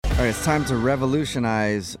All right, it's time to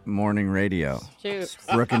revolutionize morning radio. Shoot.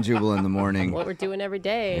 Brooke and Jubal in the morning. What we're doing every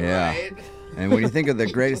day. Yeah. Right? And when you think of the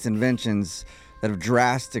greatest inventions that have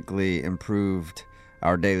drastically improved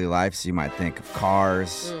our daily lives, you might think of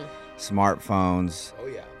cars, smartphones, Oh,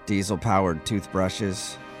 yeah. diesel-powered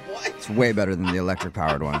toothbrushes. What? It's way better than the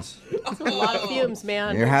electric-powered ones. It's a lot of fumes,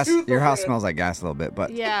 man. Your house smells like gas a little bit,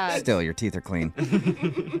 but Yeah. still, your teeth are clean.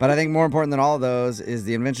 But I think more important than all of those is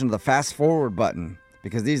the invention of the fast-forward button.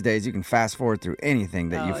 Because these days, you can fast-forward through anything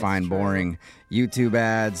that you it's find true. boring. YouTube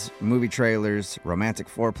ads, movie trailers, romantic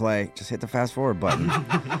foreplay. Just hit the fast-forward button.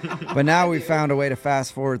 But now we've found a way to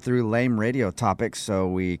fast-forward through lame radio topics so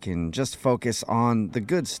we can just focus on the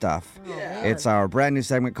good stuff. Yeah. It's our brand new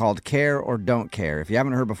segment called Care or Don't Care. If you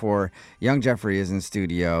haven't heard before, young Jeffrey is in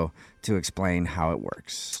studio to explain how it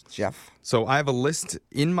works. Jeff? So I have a list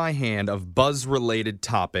in my hand of buzz-related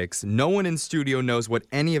topics. No one in studio knows what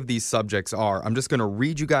any of these subjects are. I'm just going to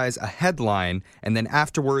read you guys a headline, and then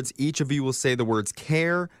afterwards, each of you will say the words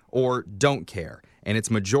care or don't care. And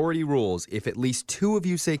it's majority rules. If at least two of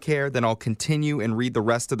you say care, then I'll continue and read the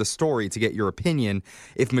rest of the story to get your opinion.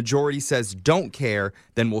 If majority says don't care,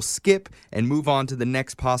 then we'll skip and move on to the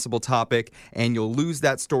next possible topic, and you'll lose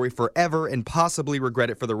that story forever and possibly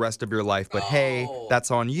regret it for the rest of your life. But hey,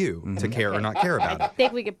 that's on you to care or not care about I it.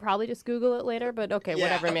 think we could probably just Google it later, but okay, Yeah.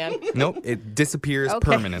 whatever, man. Nope, it disappears Okay.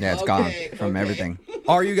 permanently. Yeah, it's Okay, gone from everything.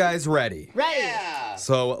 Are you guys ready? Ready. Yeah.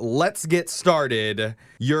 So let's get started.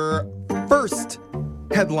 Your first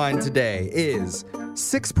headline today is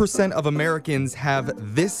 6% of Americans have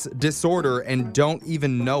this disorder and don't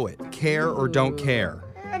even know it. Care or don't care?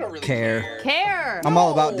 I don't really Care. Care. I'm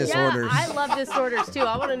all about No. disorders. Yeah, I love disorders too.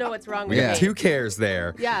 I want to know what's wrong with Yeah. me. Two cares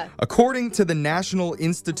there. Yeah. According to the National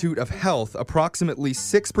Institute of Health, approximately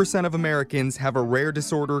 6% of Americans have a rare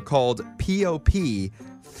disorder called POP,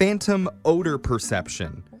 phantom odor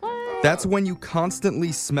perception. That's when you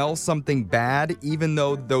constantly smell something bad, even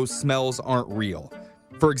though those smells aren't real.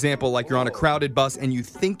 For example, like you're on a crowded bus and you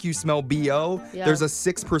think you smell BO, Yeah. there's a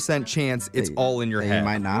 6% chance it's all in your That head. You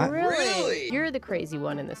might not. Really? You're the crazy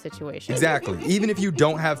one in this situation. Exactly. Even if you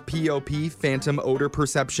don't have POP, phantom odor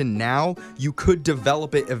perception now, you could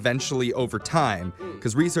develop it eventually over time.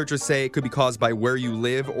 Because researchers say it could be caused by where you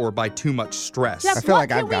live or by too much stress. Jeff, I feel what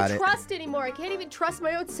like I've got can it. we trust anymore? I can't even trust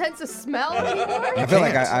my own sense of smell anymore. I feel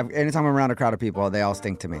like can't. anytime I'm around a crowd of people, they all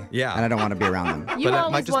stink to me. Yeah. And I don't want to be around them. You But that might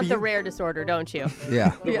always just want be the you. rare disorder, don't you? Yeah.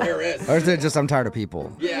 There is. Or is it just I'm tired of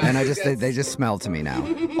people? Yeah, And I I think just they just smell to me now.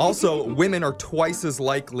 Also, women are twice as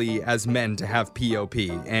likely as men to have POP.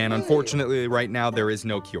 And unfortunately, right now, there is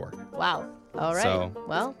no cure. Wow. All right. So-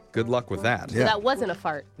 Well, Good luck with that. Yeah. that wasn't a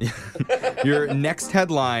fart. Your next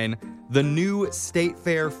headline, the new State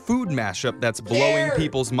Fair food mashup that's blowing Care.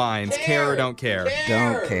 people's minds. Care or don't care?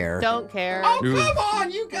 Don't care. Don't care. Oh, Ooh. come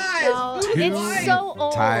on, you guys. No, it's so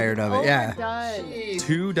old. Tired of it, yeah. Overdone. Jeez.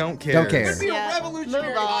 Two don't care. Don't care. Be a Yeah, revolutionary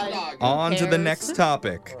move hot on. dog. On to the cares? next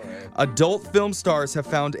topic. Adult film stars have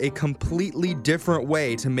found a completely different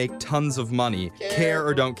way to make tons of money. Care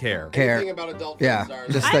or don't care? Care. Anything about adult Yeah. film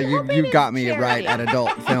stars. Just I'm that you hoping got me it's right charity. at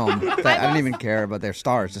adult film. I didn't even care about their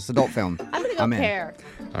stars. Just adult film. I'm gonna go I'm in. care.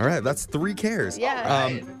 All right, that's three cares. Yeah.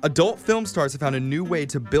 Alright. Adult film stars have found a new way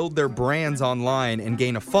to build their brands online and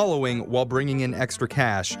gain a following while bringing in extra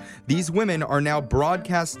cash. These women are now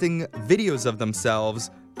broadcasting videos of themselves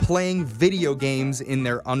playing video games in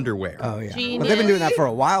their underwear. Oh yeah. Genius. Well, they've been doing that for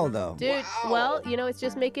a while though. Dude, Wow. well, you know, it's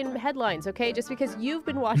just making headlines, okay? Just because you've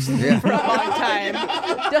been watching Yeah. it for a long time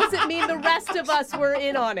doesn't mean the rest of us were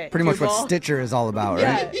in on it. Pretty much what Jubal. Stitcher is all about,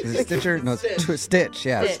 right? Yeah. Is it Stitcher? No, it's Stitch. Stitch.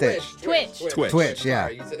 Yeah, Stitch. Stitch. Twitch. Twitch, yeah.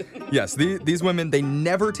 Sorry, you said- Yes, these women, they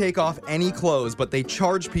never take off any clothes, but they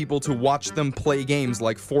charge people to watch them play games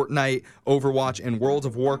like Fortnite, Overwatch, and World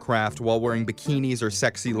of Warcraft while wearing bikinis or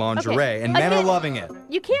sexy lingerie, Okay. and men are Again, loving it.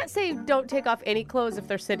 You can't say don't take off any clothes if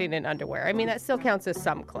they're sitting in underwear. I mean, that still counts as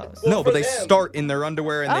some clothes. No, for but they them. start in their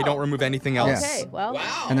underwear and they Oh. don't remove anything else. Yes. Okay, well,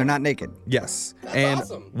 Wow. And they're not naked. Yes. That's and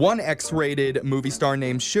awesome. one X-rated movie star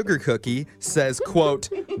named Sugar Cookie says, quote,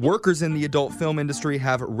 workers in the adult film industry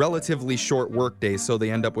have relatively short work days, so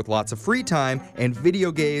they end up with lots of free time, and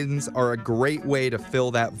video games are a great way to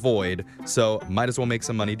fill that void, so might as well make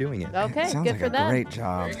some money doing it. okay, Sounds good like for a them. great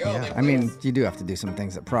job. There you go. Yeah. I mean, you do have to do some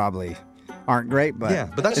things that probably aren't great, but, Yeah,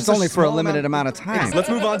 but that's it's just a only for a small limited amount of time. Let's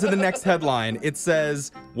move on to the next headline. It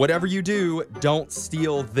says, whatever you do, don't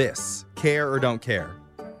steal this. Care or don't care?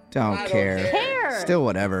 Don't I don't care. Care. Still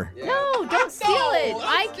whatever. No, don't steal it. No,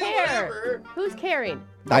 I don't steal care. whatever. Who's caring?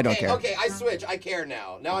 I don't care. Okay, I switch. I care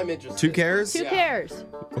now. Now I'm interested. 2 cares? Who cares?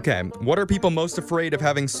 Okay. What are people most afraid of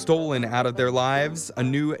having stolen out of their lives? A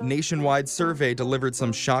new nationwide survey delivered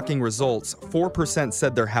some shocking results. 4%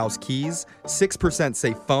 said their house keys, 6%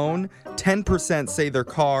 say phone, 10% say their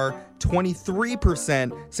car,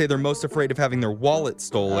 23% say they're most afraid of having their wallet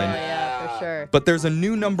stolen. Yeah, for sure. But there's a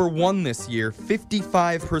new number one this year.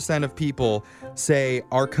 55% of people say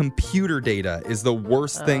our computer data is the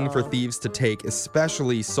worst thing for thieves to take,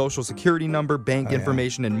 especially social security number, bank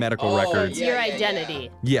information, and medical records. Your identity.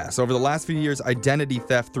 Yes, over the last few years, identity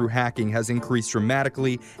theft through hacking has increased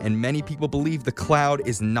dramatically, and many people believe the cloud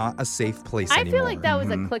is not a safe place I anymore. feel like that was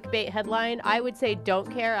a clickbait headline. I would say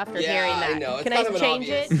don't care after hearing that. I know. It's Can kind I of an change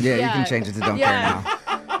obvious. it? Yeah, you can change it to don't care now.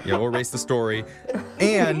 Yeah, we'll erase the story.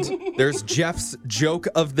 And there's Jeff's joke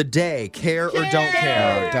of the day. Care or don't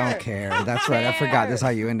care? Oh, don't care. That's right. I forgot. That's how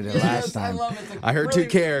you ended it last I time. love it. It's a I heard really 2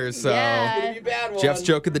 cares, so Yeah. It's gonna be a bad one. Jeff's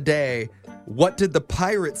joke of the day. What did the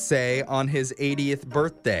pirate say on his 80th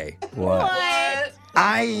birthday? What? What?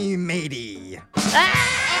 I'm 80.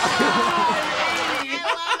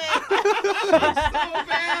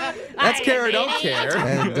 That's care or don't care.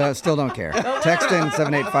 And still don't care. Text in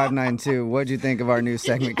 78592. What'd you think of our new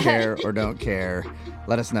segment, Care or Don't Care?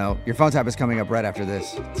 Let us know. Your phone tap is coming up right after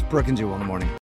this. It's Brooke and Jewel in the morning.